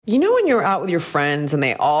You know when you're out with your friends and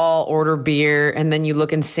they all order beer and then you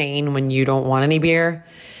look insane when you don't want any beer?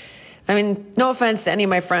 I mean, no offense to any of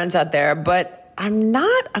my friends out there, but I'm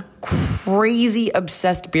not a crazy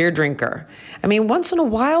obsessed beer drinker. I mean, once in a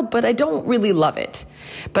while, but I don't really love it.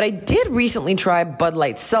 But I did recently try Bud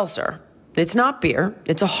Light Seltzer. It's not beer.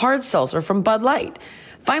 It's a hard seltzer from Bud Light.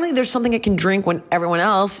 Finally, there's something I can drink when everyone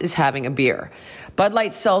else is having a beer. Bud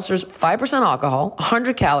Light Seltzer's 5% alcohol,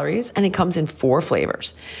 100 calories, and it comes in 4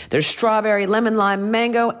 flavors. There's strawberry, lemon, lime,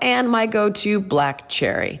 mango, and my go-to black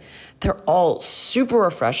cherry. They're all super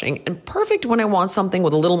refreshing and perfect when I want something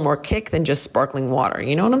with a little more kick than just sparkling water.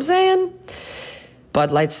 You know what I'm saying?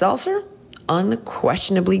 Bud Light Seltzer,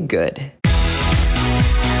 unquestionably good.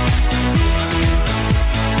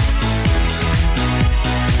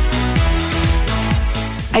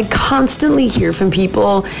 I constantly hear from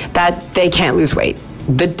people that they can't lose weight.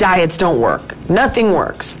 The diets don't work. Nothing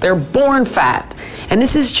works. They're born fat. And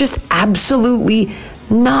this is just absolutely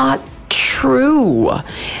not true.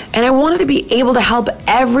 And I wanted to be able to help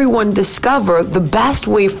everyone discover the best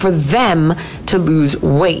way for them to lose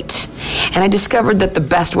weight. And I discovered that the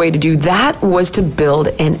best way to do that was to build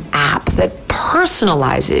an app that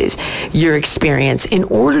personalizes your experience in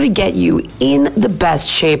order to get you in the best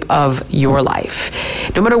shape of your life.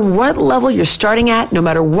 No matter what level you're starting at, no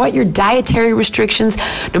matter what your dietary restrictions,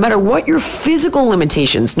 no matter what your physical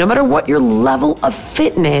limitations, no matter what your level of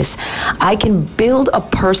fitness, I can build a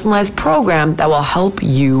personalized program that will help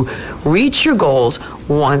you reach your goals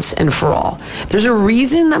once and for all. There's a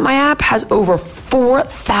reason that my app has over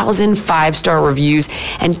 4,000 5-star reviews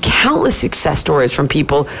and countless success stories from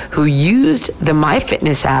people who used the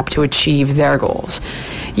MyFitness app to achieve their goals.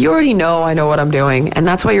 You already know I know what I'm doing, and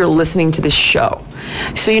that's why you're listening to this show.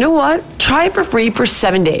 So you know what? Try it for free for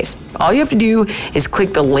 7 days. All you have to do is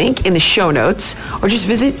click the link in the show notes or just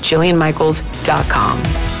visit JillianMichaels.com.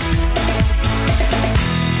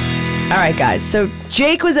 All right, guys. So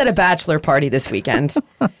Jake was at a bachelor party this weekend.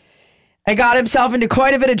 He got himself into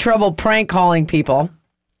quite a bit of trouble prank calling people.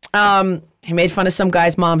 He made fun of some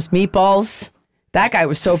guy's mom's meatballs. That guy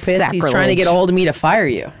was so pissed. Sacrilege. He's trying to get a hold of me to fire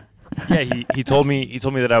you. Yeah, he told me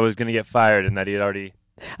that I was going to get fired and that he had already.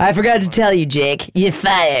 I forgot to tell you, Jake. You're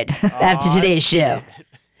fired after today's show.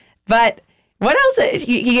 But what else?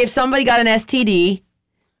 He gave somebody got an STD.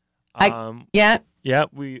 Yeah. Yeah,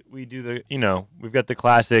 we do the, we've got the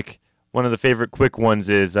classic. One of the favorite quick ones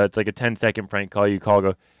is it's like a 10-second prank call. You call,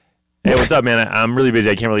 go, hey, what's up, man? I'm really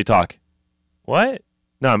busy. I can't really talk. What?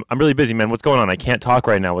 No, I'm really busy, man. What's going on? I can't talk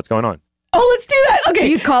right now. What's going on? Oh, let's do that. Okay. So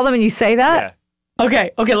you call them and you say that? Yeah.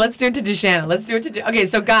 Okay, let's do it to Deshanna. Okay,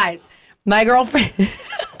 so guys, my girlfriend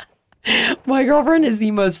is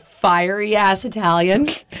the most fiery ass Italian.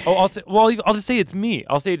 Oh, I'll just say it's me.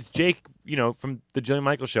 I'll say it's Jake, from the Jillian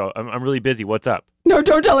Michaels show. I'm really busy. What's up? No,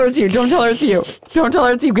 don't tell her it's you. Don't tell her it's you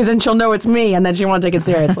because then she'll know it's me and then she won't take it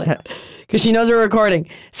seriously because she knows we're recording.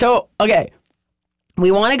 So, okay,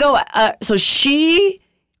 we want to go. So she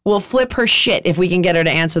will flip her shit if we can get her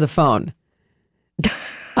to answer the phone.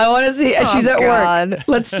 I want to see. She's at work.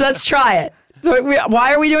 Let's try it. So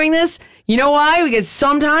why are we doing this? You know why? Because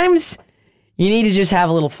sometimes you need to just have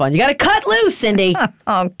a little fun. You got to cut loose, Cindy. Oh,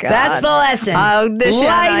 God. That's the lesson. Oh, Deshanna,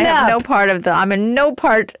 I have up. no part of I'm in no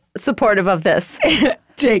part supportive of this.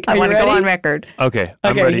 Jake, I want to go on record. Okay,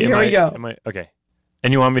 I'm Okay, ready. here we go. Okay.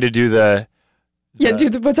 And you want me to do the... Yeah, do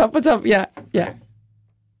the what's up. Yeah.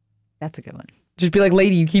 That's a good one. Just be like,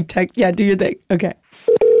 lady, you keep yeah, do your thing. Okay.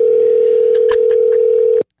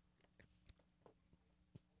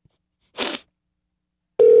 She's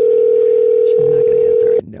not going to answer.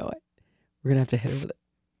 I know it. We're going to have to hit her with it.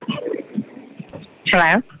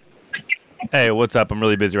 Hello? Hey, what's up? I'm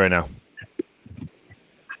really busy right now.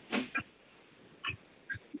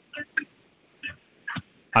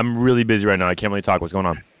 I'm really busy right now. I can't really talk. What's going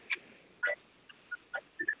on?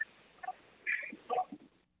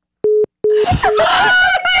 No!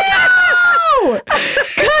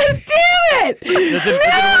 God damn it!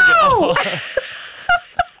 No!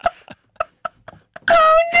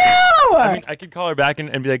 Oh, no! What? I mean, I could call her back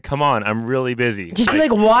and be like, come on, I'm really busy. Just be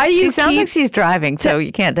like, why do you She sounds keep... like she's driving, so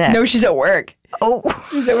you can't text. No, she's at work. Oh.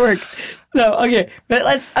 She's at work. No, okay. But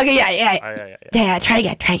let's... Okay, Yeah. Yeah, try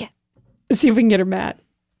again. Let's see if we can get her mad.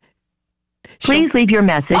 Please leave your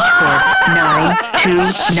message for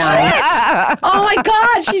 929. Oh my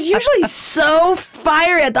God, she's usually so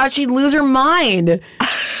fiery. I thought she'd lose her mind.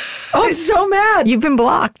 Oh, I'm so mad. You've been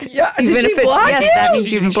blocked. Yeah, You've did been she block Yes, you? that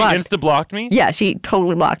means you've been blocked. She insta-blocked me? Yeah, she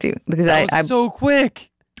totally blocked you because That I was so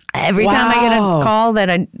quick. every time I get a call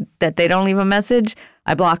that they don't leave a message,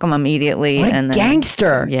 I block them immediately. What a and then,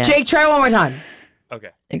 gangster. Yeah. Jake, try it one more time. Okay.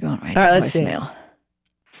 They're going right. All right, to let's see. voicemail.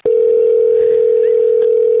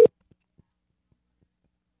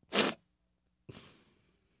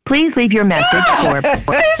 Please leave your message for.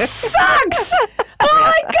 This sucks. Oh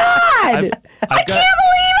my God. I can't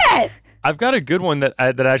believe it. I've got a good one that I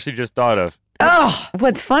actually just thought of. Oh,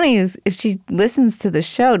 What's funny is if she listens to the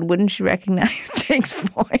show, wouldn't she recognize Jake's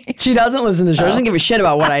voice? she doesn't listen to the show. She doesn't give a shit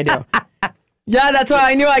about what I do. Yeah, that's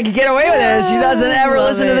why I knew I could get away with it. She doesn't ever Love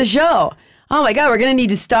listen to it. the show. Oh my God, we're gonna need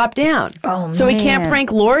to stop down. Oh, so we can't man.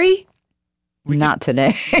 prank Lori? Not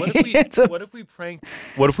today. What if we pranked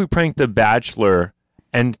The Bachelor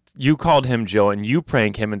and you called him, Jill, and you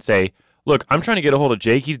prank him and say, look, I'm trying to get a hold of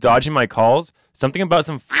Jake. He's dodging my calls. Something about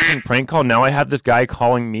some freaking prank call. Now I have this guy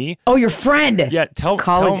calling me. Oh, your friend. Yeah, tell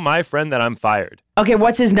my friend that I'm fired. Okay,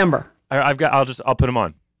 what's his number? I'll put him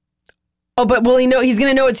on. Oh, but will he know? He's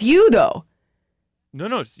gonna know it's you though.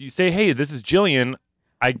 No. You say, hey, this is Jillian.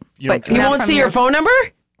 But He Not won't from see your phone number?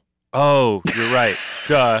 Oh, you're right.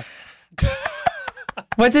 Duh.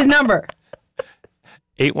 What's his number?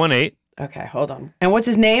 818 Okay, hold on. And what's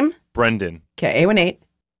his name? Brendan. Okay, 818.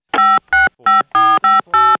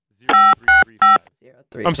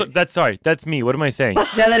 0335. Sorry. That's me. What am I saying?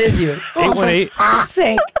 Yeah, that is you. 818 For fuck's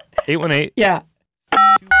sake. 818 Yeah.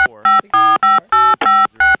 624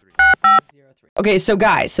 Okay, so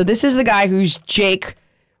guys, this is the guy who's Jake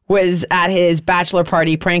was at his bachelor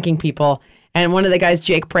party pranking people, and one of the guys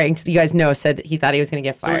Jake pranked, you guys know, said he thought he was going to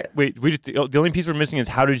get So fired. wait, the only piece we're missing is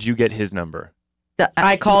how did you get his number?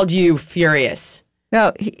 I called you furious.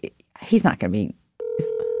 No, he's not going to be.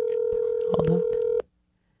 Hold on.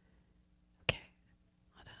 Okay.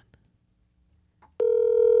 Hold on.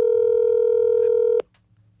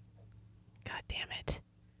 God damn it.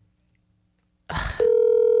 Ugh.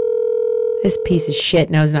 This piece of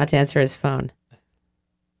shit knows not to answer his phone.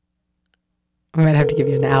 We might have to give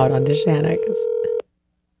you an out on Deshanna.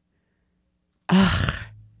 Ugh.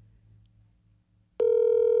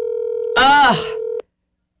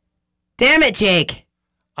 Damn it, Jake.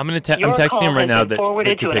 I'm texting him right now that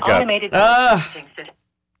to pick up.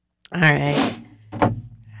 All right.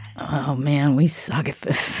 Oh, man, we suck at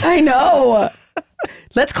this. I know.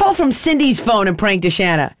 Let's call from Cindy's phone and prank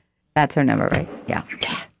Deshanna. That's her number, right? Yeah.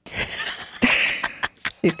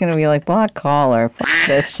 She's going to be like, block caller. Fuck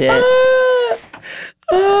this shit.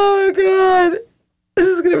 Oh, my God. This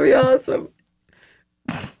is going to be awesome.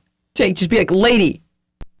 Jake, just be like, lady,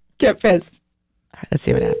 get pissed. All right, let's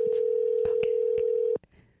see what happens.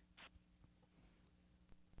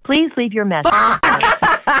 Please leave your message.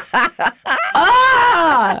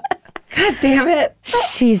 Ah! God damn it.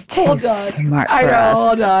 She's too Hold on. smart for I know, us.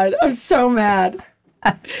 hold on. I'm so mad.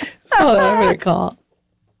 Hold on, I'm going to call.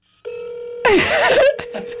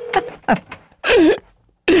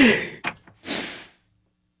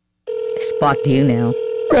 She's blocked you now.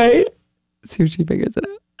 Right? Let's see if she figures it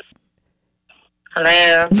out.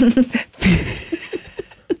 Hello. Is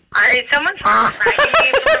someone dragging me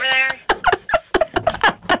over there?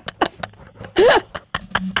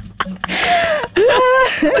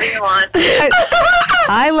 What do you want?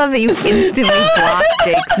 I love that you instantly blocked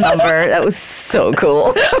Jake's number. That was so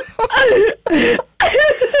cool. How do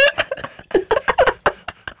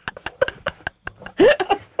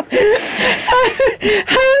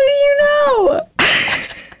you know?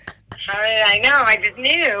 How did I know? I just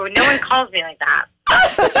knew. No one calls me like that.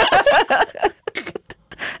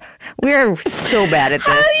 We're so bad at this.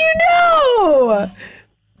 How do you know?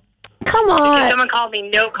 Come on. Someone called me,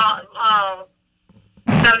 no call. Oh,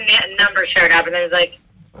 some number showed up, and I was like,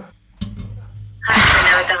 I don't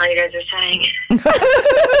know what the hell you guys are saying.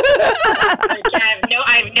 Like, yeah,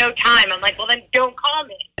 I have no time. I'm like, well, then don't call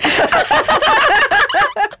me.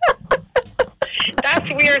 That's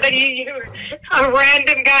weird that you a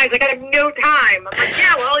random guy's like, I have no time. I'm like,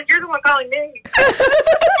 yeah, well, you're the one calling me.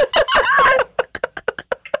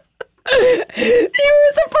 You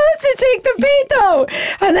were supposed to take the bait though,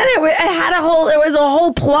 and then it was a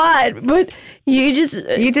whole plot, but you just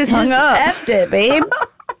hung up. Effed it, babe.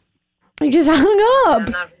 You just hung up.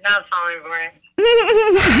 I'm not falling for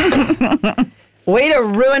it. Way to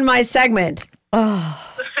ruin my segment.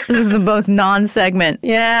 Oh, this is the most non-segment.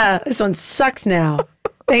 Yeah, this one sucks now.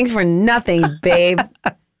 Thanks for nothing, babe.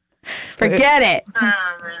 Forget it. Man.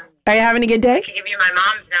 Are you having a good day? I can give you my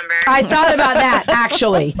mom's number. I thought about that,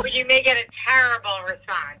 actually. But you may get a terrible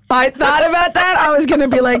response. I thought about that. I was going to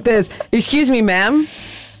be like this. Excuse me, ma'am.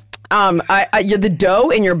 The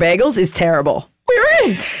dough in your bagels is terrible. We're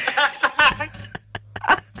in.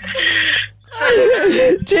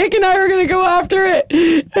 Jake and I were going to go after it.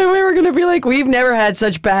 And we were going to be like, we've never had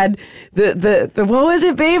such bad, the what was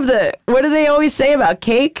it, babe? What do they always say about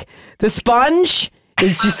cake? The sponge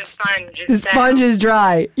is just, the sponge is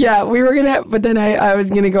dry. Yeah, we were going to, but then I was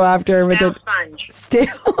going to go after her with the sponge. stale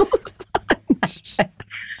sponge.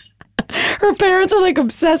 Her parents are like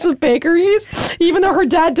obsessed with bakeries, even though her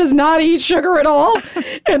dad does not eat sugar at all.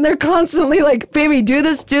 And they're constantly like, baby, do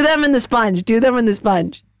them in the sponge. Do them in the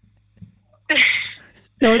sponge.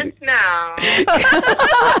 No.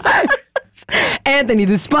 Anthony,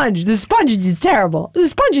 the sponge is just terrible. The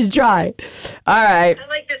sponge is dry. All right. I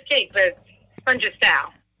like this cake, but sponge is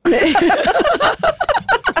style.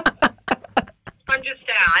 Sponge is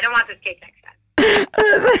style. I don't want this cake next time.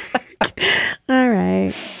 All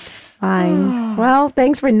right. Fine. Well,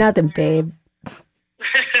 thanks for nothing, babe.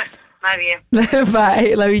 Love you.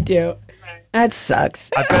 Bye. Love you too. That sucks.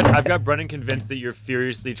 I've got Brennan convinced that you're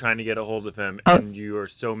furiously trying to get a hold of him, and you are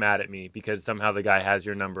so mad at me because somehow the guy has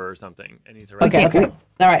your number or something, and he's harassing. Okay.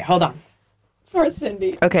 All right, hold on. Poor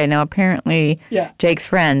Cindy. Okay, now apparently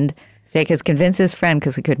Jake has convinced his friend,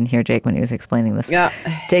 because we couldn't hear Jake when he was explaining this. Yeah.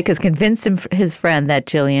 Jake has convinced his friend that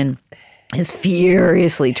Jillian is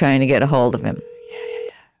furiously trying to get a hold of him.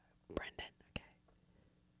 Yeah. Brendan.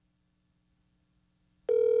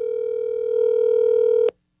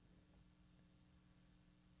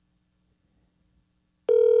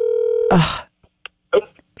 Okay.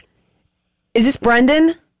 Is this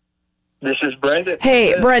Brendan? This is Brendan.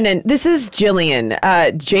 Hey, Brendan, this is Jillian,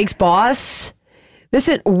 Jake's boss.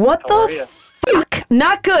 Listen, what the fuck?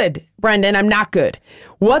 Not good, Brendan. I'm not good.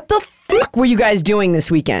 What the fuck were you guys doing this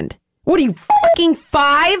weekend? What are you, fucking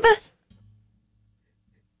 5?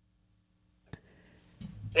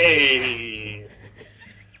 Hey.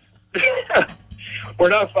 We're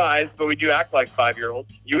not 5, but we do act like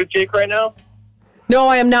 5-year-olds. You with Jake right now? No,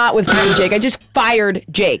 I am not with you, Jake. I just fired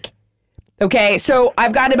Jake. Okay, so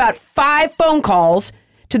I've gotten about 5 phone calls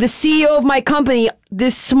to the CEO of my company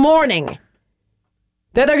this morning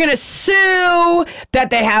that they're gonna sue, that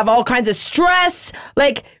they have all kinds of stress.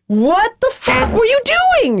 Like, what the fuck were you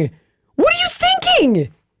doing? What are you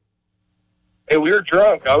thinking? Hey, we were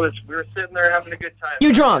drunk. We were sitting there having a good time.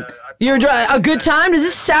 You're drunk. You're drunk. A good time? Does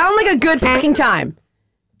this sound like a good fucking time?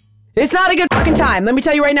 It's not a good fucking time. Let me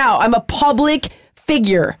tell you right now. I'm a public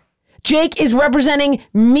figure. Jake is representing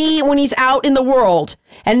me when he's out in the world.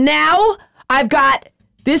 And now I've got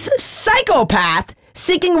this psychopath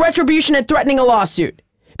seeking retribution and threatening a lawsuit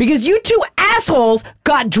because you two assholes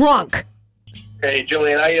got drunk. Hey,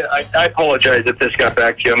 Jillian, I apologize if this got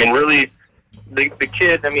back to you. I mean, really, the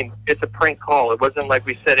kid, I mean, it's a prank call. It wasn't like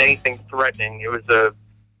we said anything threatening. It was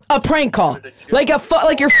a prank call. Like you're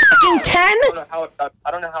fucking 10? I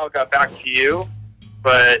don't know how it got back to you,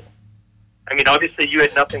 but I mean, obviously you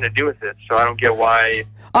had nothing to do with it, so I don't get why.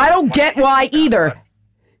 I don't get why either.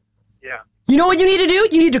 Yeah. You know what you need to do?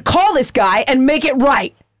 You need to call this guy and make it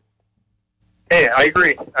right. Hey, I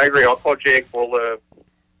agree. I'll call Jake. We'll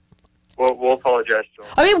apologize to him.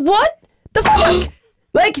 I mean, what the fuck?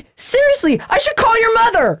 Like, seriously, I should call your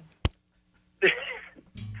mother.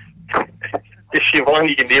 If you want,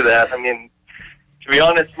 you can do that. I mean, to be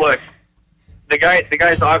honest, look, the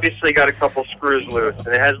guy's obviously got a couple screws loose, and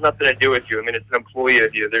it has nothing to do with you. I mean, it's an employee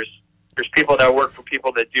of you. There's people that work for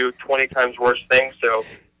people that do 20 times worse things, so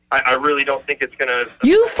I really don't think it's gonna.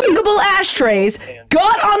 You fuckable ashtrays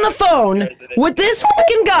got on the phone with this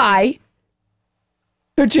fucking guy.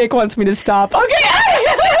 Oh, Jake wants me to stop. Okay.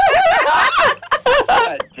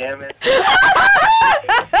 God damn it.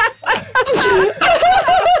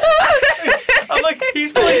 I'm like,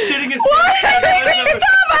 he's probably shitting his Why did you make me stop?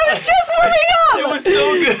 I was just warming up. It was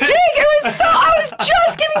so good. Jake, I was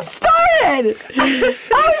just getting started.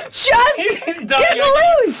 I was just getting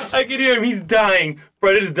loose. I can hear him. He's dying.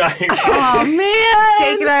 Brendan's dying. Oh, man.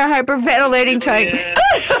 Jake and I are hyperventilating trying.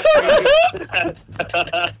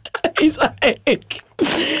 He's like, Jake.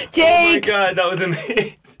 Oh, my God. That was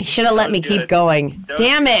amazing. You should have let me keep going.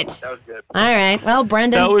 Damn it. That was good. All right. Well,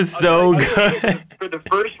 Brendan. That was so good. For the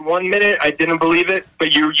first 1 minute, I didn't believe it,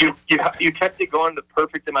 but you kept it going the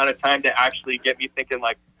perfect amount of time to actually get me thinking,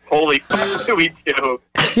 like, holy fuck, what do we do?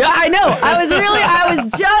 Yeah, I know. I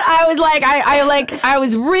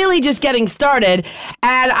was really just getting started,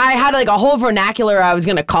 and I had like a whole vernacular I was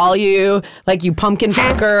gonna call you, like you pumpkin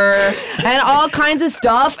fucker, and all kinds of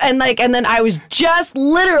stuff, and then I was just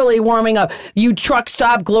literally warming up. You truck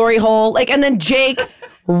stop glory hole, and then Jake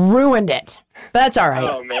ruined it. But that's all right.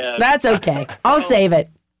 Oh man, that's okay. I'll save it.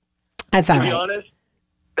 That's all right. To be honest,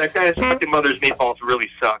 that guy's fucking mother's meatballs really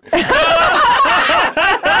suck.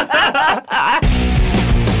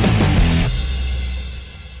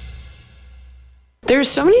 There's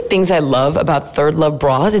so many things I love about Third Love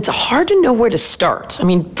bras. It's hard to know where to start. I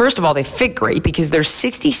mean, first of all, they fit great because their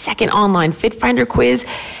 60-second online fit finder quiz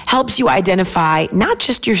helps you identify not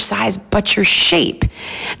just your size, but your shape.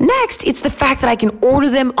 Next, it's the fact that I can order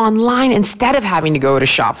them online instead of having to go to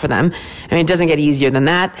shop for them. I mean, it doesn't get easier than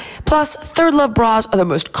that. Plus, Third Love bras are the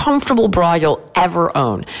most comfortable bra you'll ever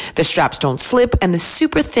own. The straps don't slip and the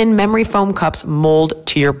super thin memory foam cups mold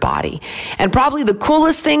to your body. And probably the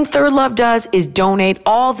coolest thing Third Love does is donate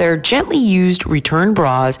all their gently used return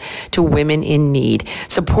bras to women in need,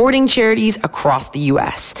 supporting charities across the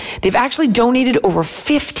U.S. They've actually donated over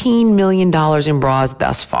 $15 million in bras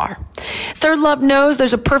thus far. Third Love knows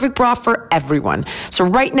there's a perfect bra for everyone. So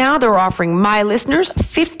right now they're offering my listeners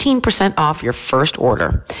 15% off your first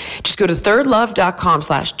order. Just go to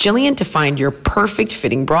thirdlove.com/Jillian to find your perfect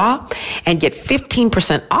fitting bra and get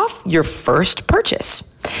 15% off your first purchase.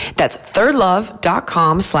 That's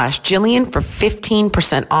thirdlove.com/Jillian for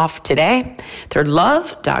 15% off today.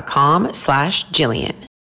 thirdlove.com/Jillian.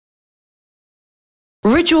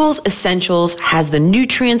 Rituals Essentials has the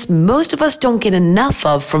nutrients most of us don't get enough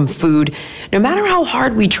of from food, no matter how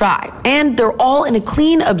hard we try. And they're all in a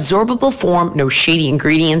clean, absorbable form, no shady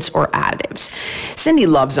ingredients or additives. Cindy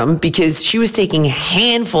loves them because she was taking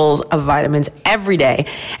handfuls of vitamins every day,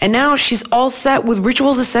 and now she's all set with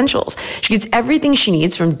Rituals Essentials. She gets everything she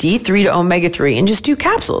needs from D3 to omega-3 in just 2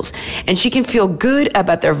 capsules, and she can feel good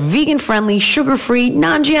about their vegan-friendly, sugar-free,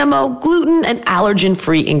 non-GMO, gluten, and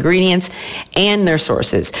allergen-free ingredients and their sources,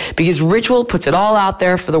 because Ritual puts it all out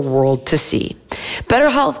there for the world to see. Better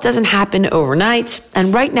health doesn't happen overnight,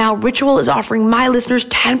 and right now Ritual is offering my listeners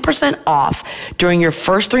 10% off during your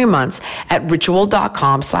first 3 months at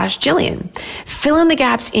ritual.com/Jillian. Fill in the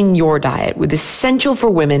gaps in your diet with Essential for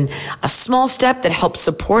Women, a small step that helps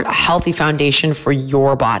support a healthy foundation for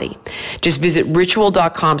your body. Just visit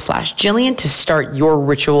ritual.com/Jillian to start your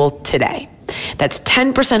ritual today. That's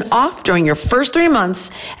 10% off during your first 3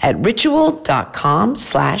 months at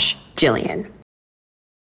ritual.com/Jillian.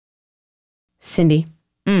 Cindy,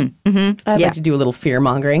 I'd like to do a little fear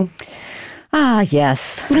mongering. Ah,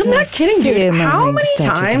 yes. I'm not kidding, dude. Fear How mongering many stuff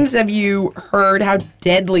you times have you heard how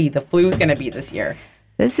deadly the flu is going to be this year?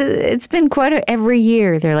 It's been every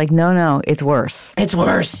year. They're like, no, it's worse. It's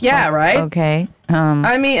worse. Yeah, right? Okay.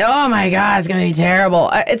 I mean, oh my God, it's going to be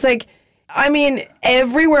terrible. It's like, I mean,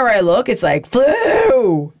 everywhere I look, it's like,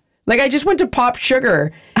 flu. Like, I just went to Pop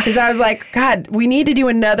Sugar because I was like, God, we need to do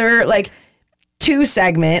another, 2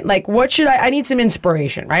 segment. Like, what should I need some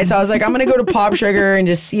inspiration, right? So I was like, I'm going to go to Pop Sugar and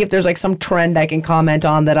just see if there's, some trend I can comment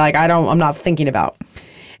on that, I'm not thinking about.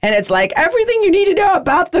 And it's like, everything you need to know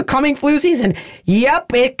about the coming flu season.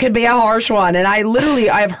 Yep, it could be a harsh one. And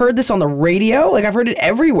I've heard this on the radio. I've heard it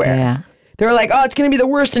everywhere. Yeah. They're like, oh, it's going to be the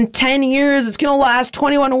worst in 10 years. It's going to last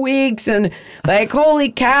 21 weeks. And holy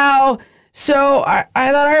cow. So I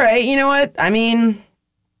thought, all right, you know what? I mean,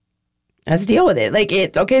 let's deal with it.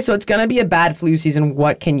 Okay, so it's going to be a bad flu season.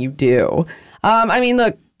 What can you do? I mean,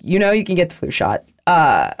 look, you can get the flu shot.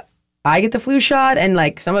 I get the flu shot. And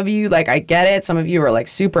some of you, I get it. Some of you are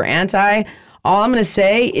super anti. All I'm going to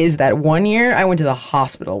say is that one year I went to the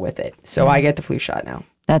hospital with it. So I get the flu shot now.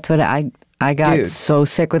 That's what I got so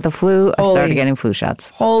sick with the flu, I started getting flu shots.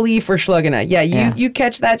 Holy for schluggina. Yeah, you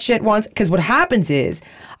catch that shit once. Because what happens is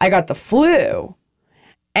I got the flu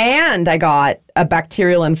and I got a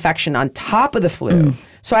bacterial infection on top of the flu.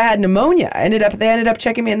 So I had pneumonia. They ended up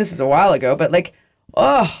checking me, and this was a while ago, but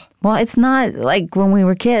Well, it's not like when we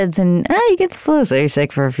were kids and you get the flu, so you're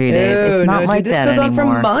sick for a few days. It's not like this that goes anymore.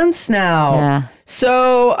 on for months now. Yeah.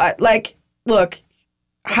 So, look,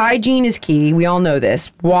 hygiene is key. We all know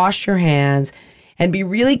this. Wash your hands and be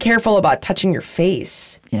really careful about touching your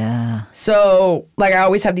face. Yeah. So, I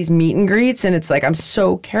always have these meet and greets, and it's I'm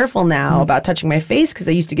so careful now about touching my face because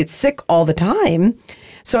I used to get sick all the time.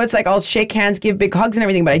 So it's I'll shake hands, give big hugs and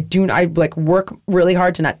everything, but I work really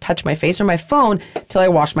hard to not touch my face or my phone till I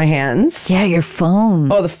wash my hands. Yeah, your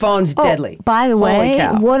phone. Oh, the phone's deadly. By the way,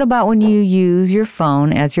 what about when you use your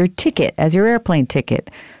phone as your ticket, as your airplane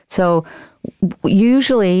ticket? So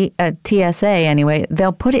usually at TSA anyway,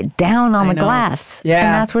 they'll put it down on the glass. Yeah.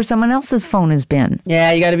 And that's where someone else's phone has been.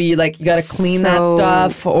 Yeah, you got to be you got to clean that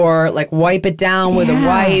stuff or wipe it down with a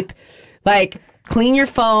wipe. Clean your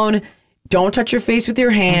phone. Don't touch your face with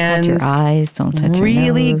your hands. Don't touch your eyes. Don't touch your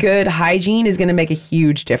Really nose. good hygiene is going to make a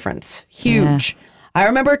huge difference. Huge. Yeah. I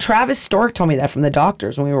remember Travis Stork told me that from the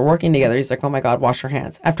doctors when we were working together. He's like, oh my God, wash your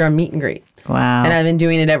hands after a meet and greet. Wow. And I've been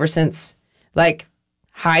doing it ever since.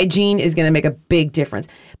 Hygiene is going to make a big difference.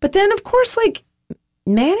 But then, of course,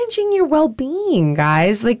 managing your well-being,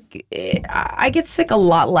 guys. I get sick a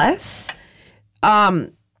lot less.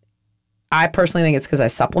 I personally think it's because I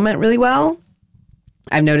supplement really well.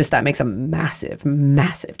 I've noticed that makes a massive,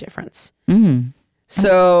 massive difference.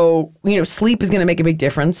 So, sleep is going to make a big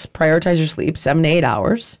difference. Prioritize your sleep, 7 to 8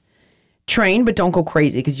 hours. Train, but don't go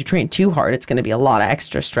crazy, because you train too hard, it's going to be a lot of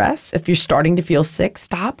extra stress. If you're starting to feel sick,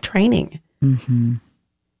 stop training.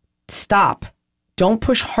 Stop. Don't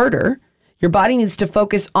push harder. Your body needs to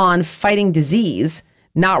focus on fighting disease,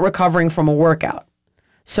 not recovering from a workout.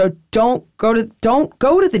 So don't go to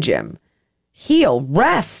the gym. Heal,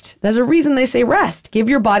 rest. There's a reason they say rest. Give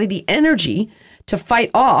your body the energy to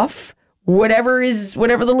fight off whatever the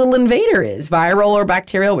little invader is, viral or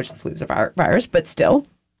bacterial, which the flu is a virus, but still.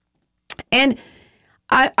 And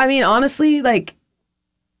I mean, honestly, like,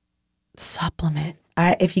 supplement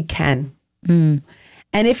if you can. And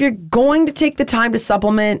if you're going to take the time to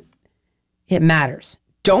supplement, it matters.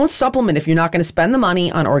 Don't supplement if you're not going to spend the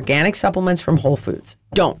money on organic supplements from Whole Foods.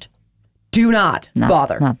 Do not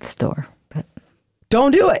bother. Not the store, but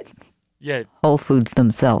don't do it. Yeah. Whole Foods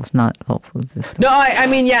themselves, not Whole Foods the store. No, I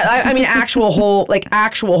mean actual Whole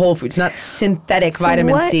Foods, not synthetic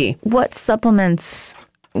vitamin C. What supplements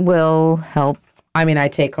will help I mean, I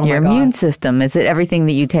take your immune system? Is it everything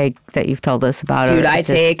that you take that you've told us about? Dude, I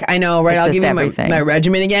know, right? I'll give you my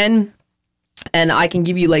regimen again. And I can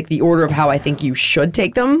give you like the order of how I think you should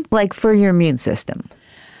take them. Like for your immune system.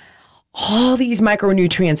 All these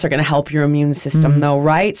micronutrients are going to help your immune system though,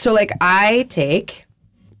 right? So like the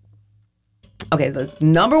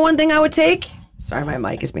number one thing I would take, sorry, my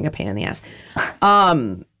mic is being a pain in the ass.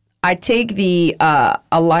 I take the,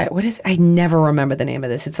 I never remember the name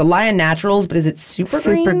of this. It's Allia Naturals, but is it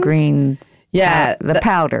Super Green? Yeah. The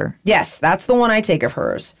powder. Yes, that's the one I take of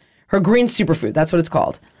hers. Her green superfood, that's what it's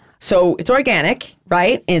called. So it's organic,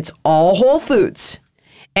 right? And it's all whole foods.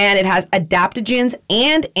 And it has adaptogens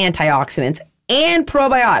and antioxidants and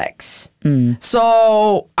probiotics.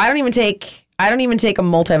 So I don't even take a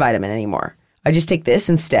multivitamin anymore. I just take this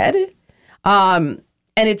instead. And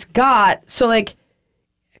it's got, so like,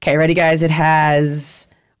 okay, ready guys? It has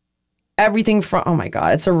everything from, oh my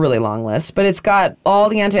God, it's a really long list, but it's got all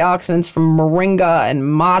the antioxidants from moringa and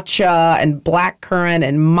matcha and blackcurrant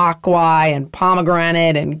and makwai and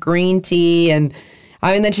pomegranate and green tea. And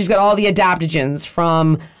I mean, then she's got all the adaptogens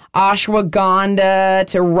from ashwagandha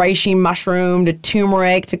to reishi mushroom to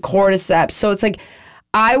turmeric to cordyceps. So it's like,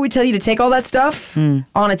 I would tell you to take all that stuff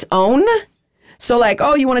on its own. So like,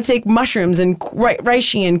 oh, you want to take mushrooms and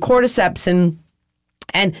reishi and cordyceps and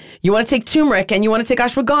you want to take turmeric and you want to take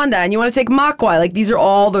ashwagandha and you want to take makwai. Like these are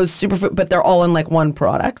all those superfood, but they're all in like one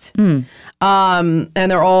product. And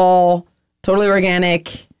they're all totally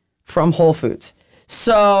organic from Whole Foods.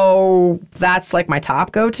 So that's like my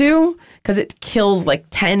top go-to because it kills like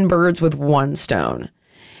 10 birds with one stone.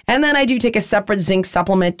 And then I do take a separate zinc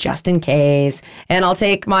supplement just in case. And I'll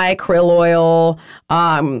take my krill oil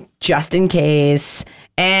just in case.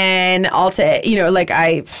 And I'll take,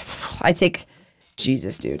 I take...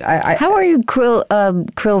 Jesus, dude. How are you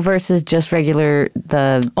krill versus just regular?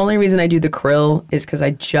 The only reason I do the krill is because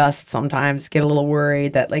I just sometimes get a little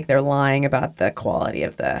worried that like they're lying about the quality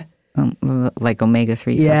of the like omega-3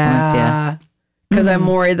 supplements. Yeah, because I'm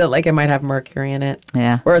worried that like it might have mercury in it.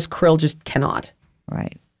 Yeah, whereas krill just cannot.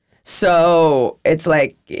 Right. So it's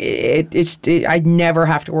like I never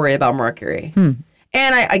have to worry about mercury. And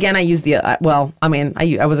I use the I wasn't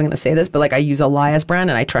going to say this, but like I use Elias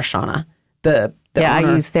brand and I trust Shauna. I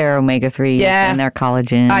use their omega-3s and their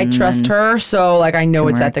collagen. I trust her, so like I know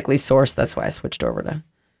it's ethically sourced. That's why I switched over to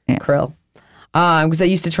krill. Because I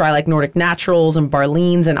used to try like Nordic Naturals and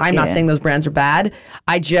Barleans, and I'm not saying those brands are bad.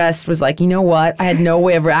 I just was like, you know what? I had no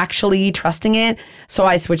way of actually trusting it, so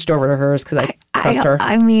I switched over to hers because I trust her.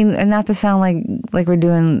 I mean, and not to sound like we're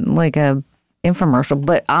doing like a infomercial,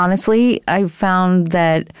 but honestly, I found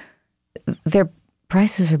that their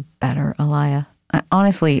prices are better, Allia.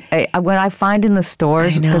 Honestly, when I find in the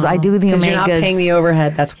stores, because I do the omegas. You're not paying the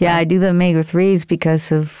overhead, that's why. Yeah, I do the omega-3s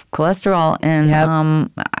because of cholesterol.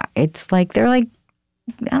 And it's like, they're like,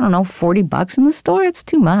 I don't know, $40 in the store. It's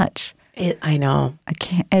too much. I know. I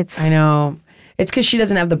can't, I know. It's because she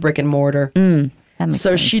doesn't have the brick and mortar. That makes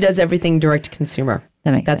sense. She does everything direct to consumer.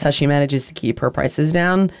 That's sense. How she manages to keep her prices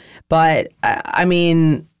down. But, I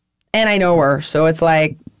mean, and I know her, so it's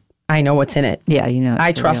like, I know what's in it. Yeah,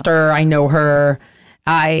 I trust her. I know her.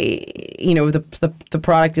 The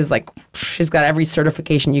product is like, she's got every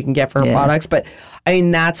certification you can get for her products. But I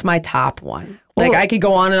mean, that's my top one. Like I could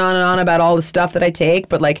go on and on and on about all the stuff that I take,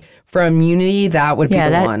 but like for immunity, that would be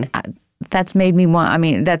the one. That's made me want. I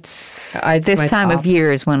mean, that's this time of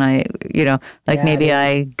year is when I, maybe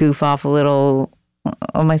I goof off a little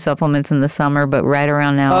all my supplements in the summer, but right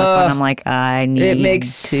around now is when I'm like, I need. It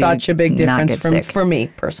makes to such a big not difference get sick. for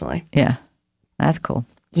me personally. Yeah, that's cool.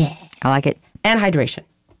 Yeah. I like it. And hydration.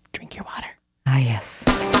 Drink your water. Ah, yes.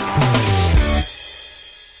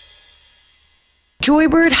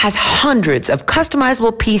 Joybird has hundreds of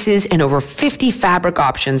customizable pieces and over 50 fabric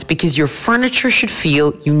options because your furniture should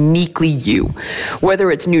feel uniquely you.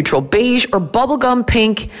 Whether it's neutral beige or bubblegum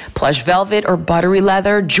pink, plush velvet or buttery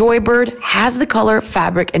leather, Joybird has the color,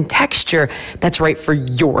 fabric, and texture that's right for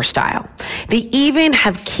your style. They even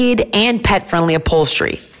have kid and pet-friendly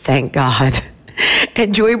upholstery. Thank God.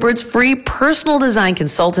 And Joybird's free personal design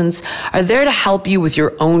consultants are there to help you with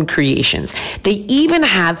your own creations. They even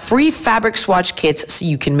have free fabric swatch kits so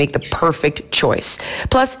you can make the perfect choice.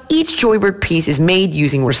 Plus, each Joybird piece is made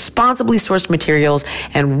using responsibly sourced materials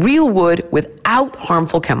and real wood without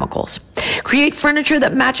harmful chemicals. Create furniture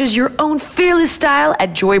that matches your own fearless style at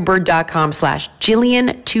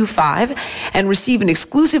joybird.com/Jillian25 and receive an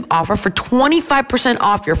exclusive offer for 25%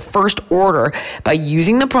 off your first order by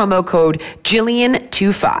using the promo code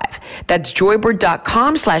Jillian25. That's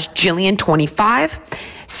joybird.com/Jillian25.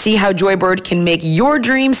 See how Joybird can make your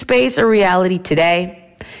dream space a reality today.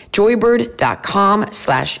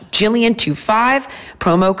 Joybird.com/Jillian25,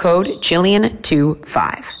 promo code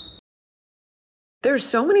Jillian25. There's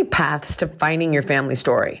so many paths to finding your family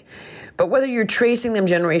story. But whether you're tracing them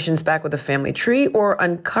generations back with a family tree or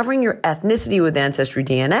uncovering your ethnicity with Ancestry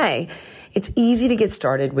DNA, it's easy to get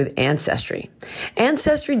started with Ancestry.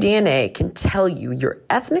 Ancestry DNA can tell you your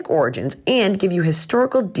ethnic origins and give you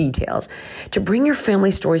historical details to bring your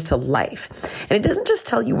family stories to life. And it doesn't just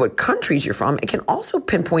tell you what countries you're from, it can also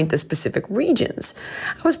pinpoint the specific regions.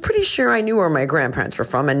 I was pretty sure I knew where my grandparents were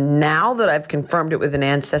from, and now that I've confirmed it with an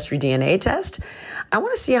Ancestry DNA test, I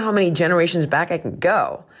want to see how many generations back I can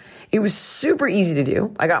go. It was super easy to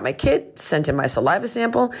do. I got my kit, sent in my saliva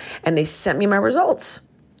sample, and they sent me my results.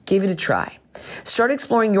 Give it a try. Start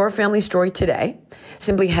exploring your family story today.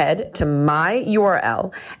 Simply head to my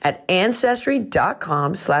URL at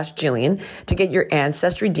ancestry.com/Jillian to get your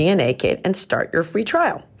Ancestry DNA kit and start your free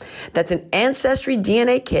trial. That's an Ancestry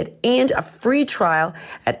DNA kit and a free trial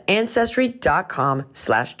at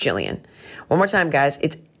ancestry.com/Jillian. One more time, guys.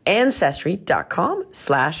 It's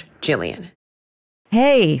ancestry.com/Jillian.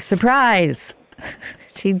 Hey, surprise.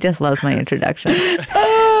 She just loves my introduction.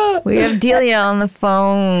 We have Delia on the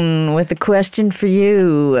phone with a question for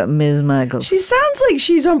you, Ms. Michaels. She sounds like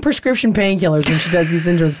she's on prescription painkillers when she does these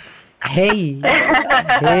intros. Hey.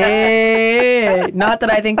 Hey. Not that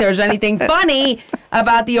I think there's anything funny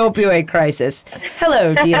about the opioid crisis.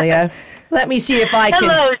 Hello, Delia. Let me see if I can...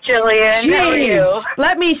 Hello, Jillian. How are you? Jeez.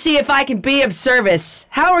 Let me see if I can be of service.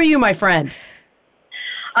 How are you, my friend?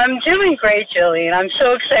 I'm doing great, Jillian. I'm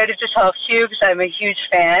so excited to talk to you because I'm a huge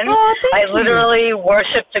fan. Oh, thank you. I literally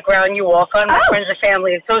worship the ground you walk on. My friends and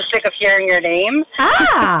family are so sick of hearing your name.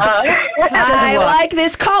 I like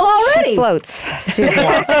this call already. She floats. She's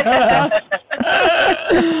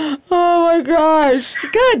Oh, my gosh.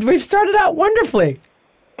 Good. We've started out wonderfully.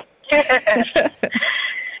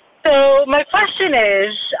 So my question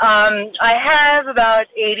is, I have about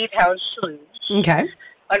 80 pounds to lose, Okay.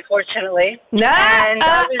 unfortunately. No. And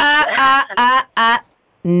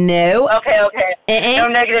No. Okay. No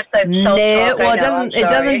negative No. self-talk. Well, I it know, doesn't. I'm It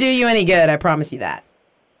doesn't sorry. do you any good. I promise you that.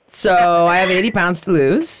 So I have 80 pounds to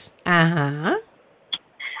lose. And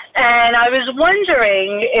And I was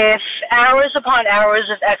wondering if hours upon hours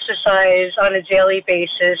of exercise on a daily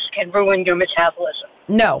basis can ruin your metabolism.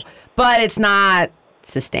 no, but it's not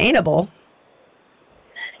sustainable.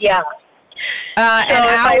 Yeah. And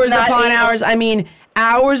if I'm hours not upon able- hours. I mean,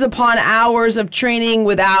 hours upon hours of training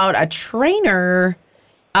without a trainer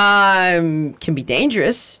can be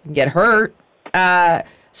dangerous. You can get hurt.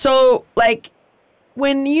 So, like,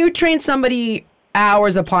 when you train somebody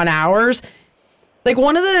hours upon hours, like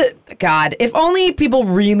one of the, God, if only people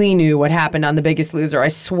really knew what happened on The Biggest Loser, I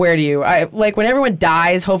swear to you. Like, when everyone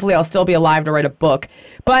dies, hopefully I'll still be alive to write a book.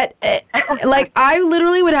 But, like, I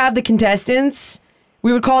literally would have the contestants,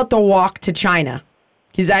 we would call it the walk to China.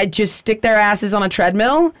 Because I'd just stick their asses on a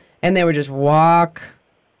treadmill, and they would just walk,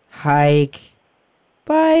 hike,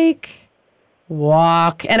 bike,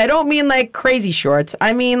 walk. And I don't mean, like, crazy shorts.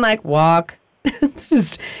 I mean, like, walk. It's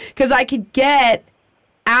just because I could get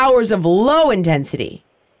hours of low intensity.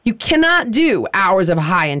 You cannot do hours of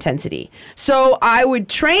high intensity. So I would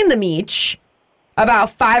train them each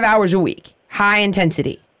about 5 hours a week, high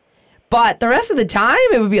intensity. But the rest of the time,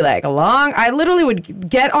 it would be like I literally would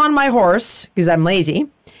get on my horse because I'm lazy,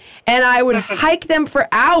 and I would hike them for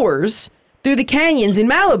hours through the canyons in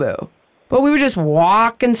Malibu. But we would just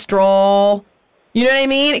walk and stroll, You know what I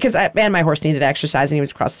mean? Because my horse needed exercise and he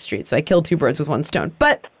was across the street. So I killed two birds with one stone.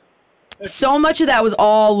 But so much of that was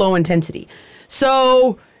all low intensity.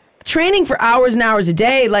 So training for hours and hours a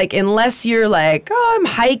day, like unless you're like, oh, I'm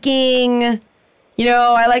hiking, you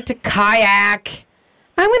know, I like to kayak,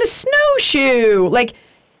 I'm going to snowshoe. Like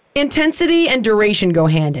intensity and duration go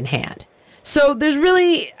hand in hand. So there's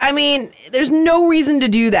no reason to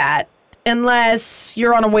do that unless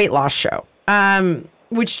you're on a weight loss show.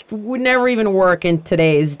 Which would never even work in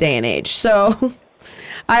today's day and age. So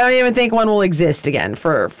I don't even think one will exist again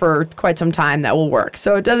for quite some time that will work.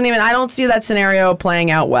 So I don't see that scenario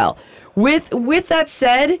playing out well. With that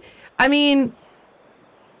said, I mean,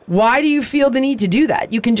 why do you feel the need to do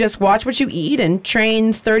that? You can just watch what you eat and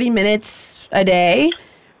train 30 minutes a day,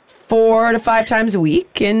 4 to 5 times a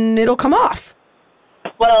week, and it'll come off.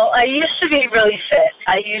 Well, I used to be really fit.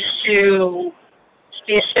 I used to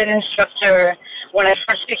be a spin instructor when I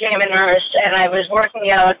first became a nurse, and I was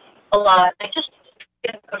working out a lot. I just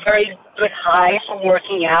get a very good high from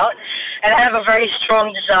working out, and I have a very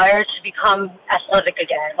strong desire to become athletic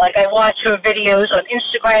again. Like, I watch your videos on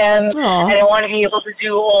Instagram, and I want to be able to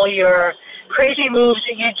do all your crazy moves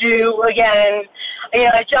that you do again. You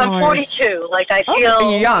know, I'm 42. Like, I feel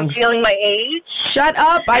you're young. I'm feeling my age. Shut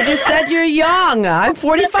up. I just said you're young. I'm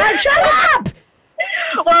 45. Shut up.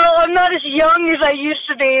 Well, I'm not as young as I used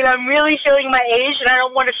to be, and I'm really feeling my age, and I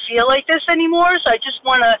don't want to feel like this anymore, so I just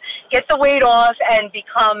want to get the weight off and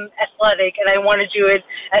become athletic, and I want to do it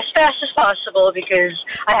as fast as possible because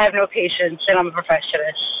I have no patience, and I'm a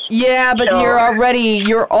perfectionist. Yeah, but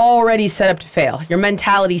you're already set up to fail. Your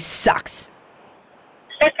mentality sucks.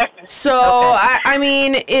 So, okay. I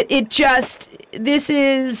mean, this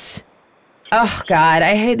is... Oh, God,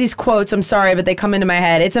 I hate these quotes. I'm sorry, but they come into my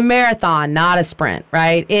head. It's a marathon, not a sprint,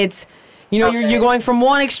 right? It's, you're going from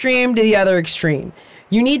one extreme to the other extreme.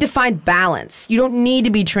 You need to find balance. You don't need to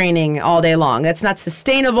be training all day long. That's not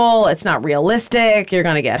sustainable. It's not realistic. You're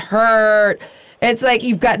going to get hurt. It's like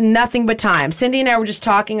you've got nothing but time. Cindy and I were just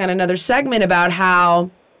talking on another segment about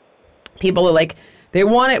how people are like, they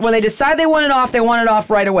want it, when they decide they want it off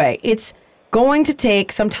right away. It's going to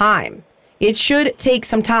take some time. It should take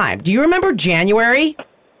some time. Do you remember January?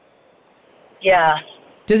 Yeah.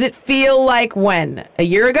 Does it feel like when? A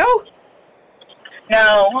year ago?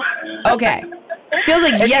 No. Okay. Feels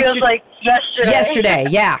like yesterday. Feels like yesterday. Yesterday,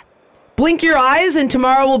 yeah. Blink your eyes and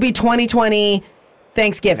tomorrow will be 2020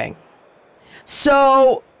 Thanksgiving.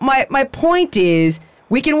 So my point is,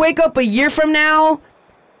 we can wake up a year from now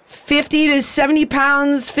 50 to 70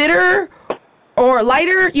 pounds fitter or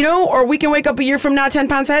lighter, or we can wake up a year from now 10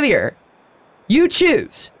 pounds heavier. You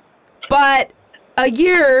choose. But a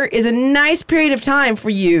year is a nice period of time for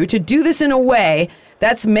you to do this in a way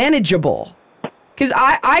that's manageable. Because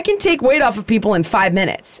I can take weight off of people in 5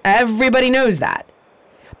 minutes. Everybody knows that.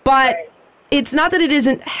 But it's not that it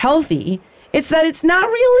isn't healthy. It's that it's not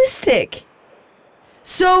realistic.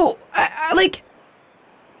 So,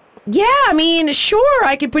 sure,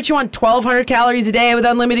 I could put you on 1,200 calories a day with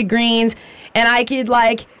unlimited greens. And I could,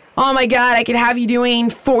 oh my God, I could have you doing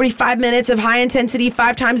 45 minutes of high intensity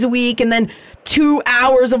 5 times a week and then 2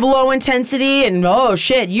 hours of low intensity. And oh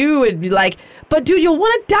shit, you would be like, but dude, you'll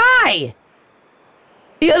want to die.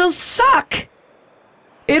 It'll suck.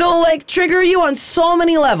 It'll trigger you on so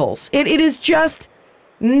many levels. It is just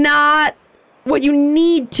not what you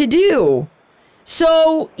need to do.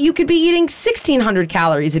 So you could be eating 1,600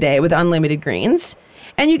 calories a day with unlimited greens.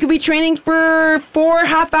 And you could be training for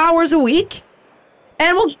 4.5 hours a week.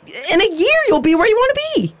 And in a year, you'll be where you want to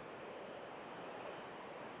be.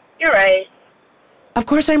 You're right. Of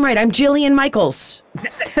course I'm right. I'm Jillian Michaels.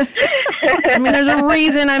 I mean, there's a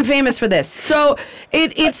reason I'm famous for this. So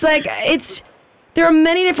there are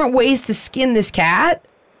many different ways to skin this cat.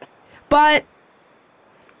 But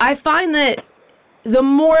I find that the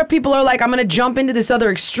more people are like, I'm going to jump into this other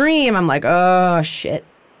extreme, I'm like, oh, shit.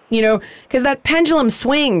 Because that pendulum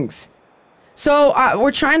swings. So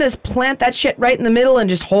we're trying to plant that shit right in the middle and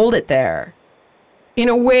just hold it there in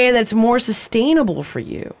a way that's more sustainable for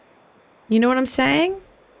you. You know what I'm saying?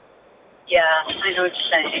 Yeah, I know what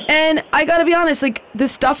you're saying. And I got to be honest, the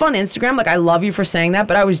stuff on Instagram, I love you for saying that,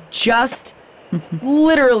 but I was just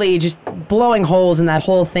literally just blowing holes in that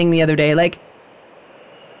whole thing the other day.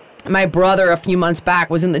 My brother a few months back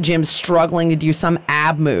was in the gym struggling to do some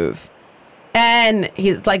ab move. And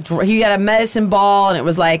he had a medicine ball and it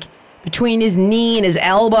was between his knee and his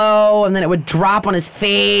elbow, and then it would drop on his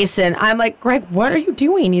face. And I'm like, Greg, what are you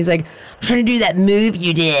doing? He's like, I'm trying to do that move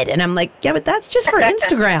you did. And I'm like, yeah, but that's just for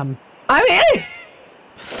Instagram. I mean,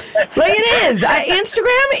 it is.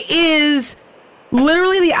 Instagram is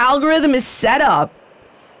literally, the algorithm is set up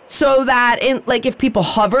so that if people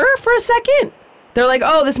hover for a second, they're like,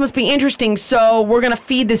 oh, this must be interesting, so we're going to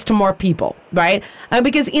feed this to more people, right?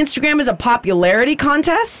 Because Instagram is a popularity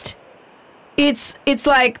contest. It's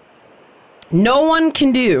like no one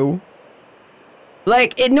can do,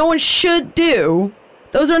 no one should do.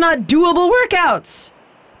 Those are not doable workouts.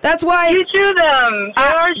 That's why You do them. They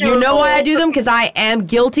are you know doable. why I do them? Because I am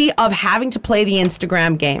guilty of having to play the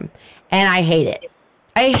Instagram game. And I hate it.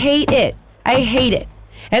 I hate it.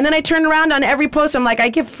 And then I turn around on every post. I'm like, I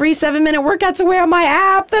give free 7-minute workouts away on my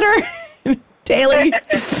app that are daily,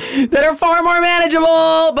 that are far more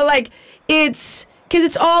manageable. But it's because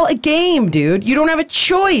it's all a game, dude. You don't have a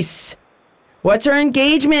choice. What's our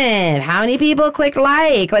engagement? How many people click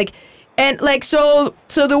like? So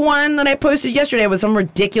the one that I posted yesterday was some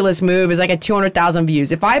ridiculous move is like at 200,000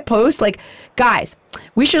 views. If I post guys,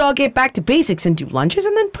 we should all get back to basics and do lunges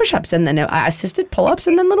and then push-ups and then assisted pull-ups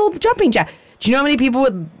and then little jumping jack. Do you know how many people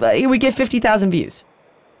would get 50,000 views?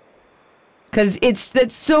 Because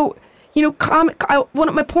that's so,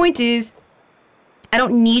 my point is, I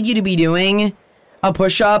don't need you to be doing a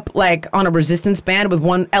push-up on a resistance band with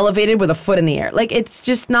one elevated with a foot in the air. It's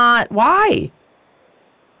just not, why?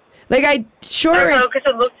 I don't know, because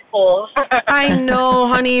it looks cool. I know,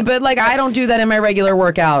 honey, but I don't do that in my regular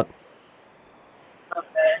workout. Okay.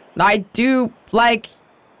 I do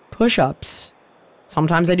push-ups.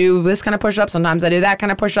 Sometimes I do this kind of push-up. Sometimes I do that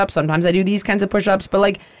kind of push-up. Sometimes I do these kinds of push-ups.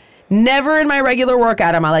 But never in my regular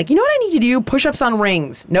workout am I you know what I need to do? Push-ups on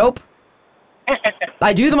rings. Nope.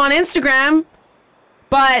 I do them on Instagram.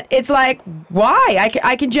 But it's why?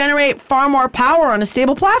 I can generate far more power on a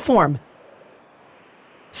stable platform.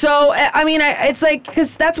 So, it's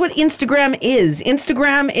because that's what Instagram is.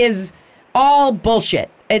 Instagram is all bullshit.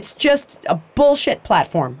 It's just a bullshit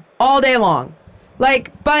platform all day long.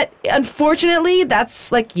 But unfortunately,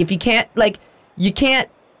 that's if you can't, you can't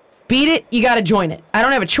beat it, you got to join it. I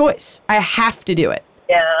don't have a choice. I have to do it.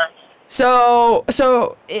 Yeah. So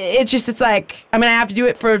it's I have to do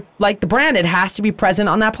it for the brand. It has to be present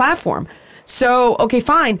on that platform. So, okay,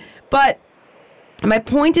 fine. But my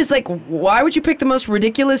point is why would you pick the most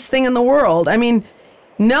ridiculous thing in the world?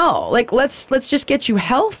 No, let's just get you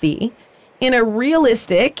healthy in a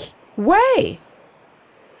realistic way.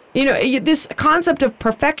 This concept of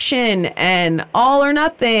perfection and all or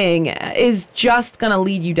nothing is just going to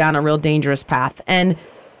lead you down a real dangerous path. And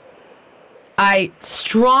I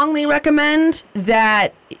strongly recommend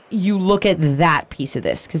that you look at that piece of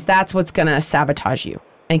this, because that's what's going to sabotage you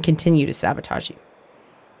and continue to sabotage you.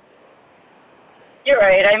 You're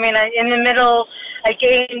right. In the middle, I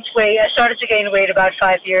gained weight. I started to gain weight about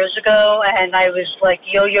 5 years ago, and I was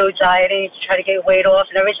yo-yo dieting to try to get weight off.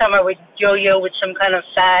 And every time I would yo-yo with some kind of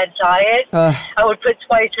fad diet, I would put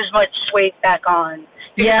twice as much weight back on.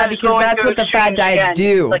 Because that's what the fad diets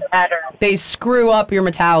do. They screw up your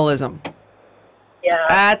metabolism. Yeah.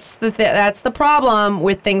 That's the problem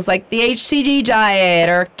with things like the HCG diet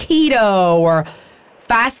or keto or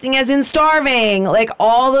fasting as in starving.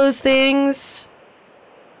 All those things,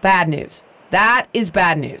 bad news. That is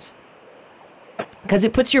bad news. Because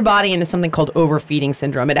it puts your body into something called overfeeding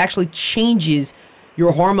syndrome. It actually changes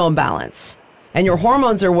your hormone balance. And your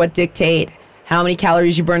hormones are what dictate how many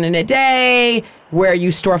calories you burn in a day, where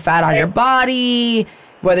you store fat on your body,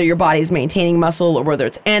 whether your body is maintaining muscle or whether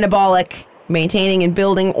it's anabolic, maintaining and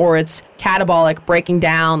building, or it's catabolic, breaking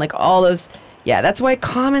down, all those. Yeah, that's why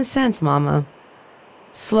common sense, mama.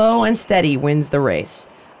 Slow and steady wins the race.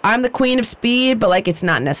 I'm the queen of speed, but it's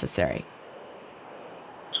not necessary.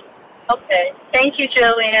 Okay. Thank you,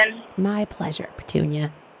 Jillian. My pleasure,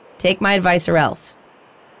 Petunia. Take my advice or else.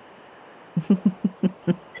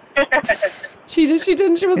 She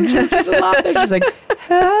wasn't sure. She just laughed there. She's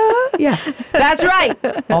yeah, that's right.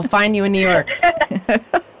 I'll find you in New York.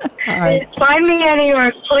 All right. Find me in New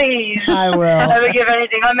York, please. I will. I would give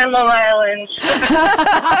anything. I'm in Long Island.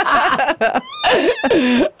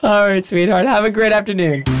 All right, sweetheart. Have a great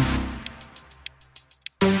afternoon.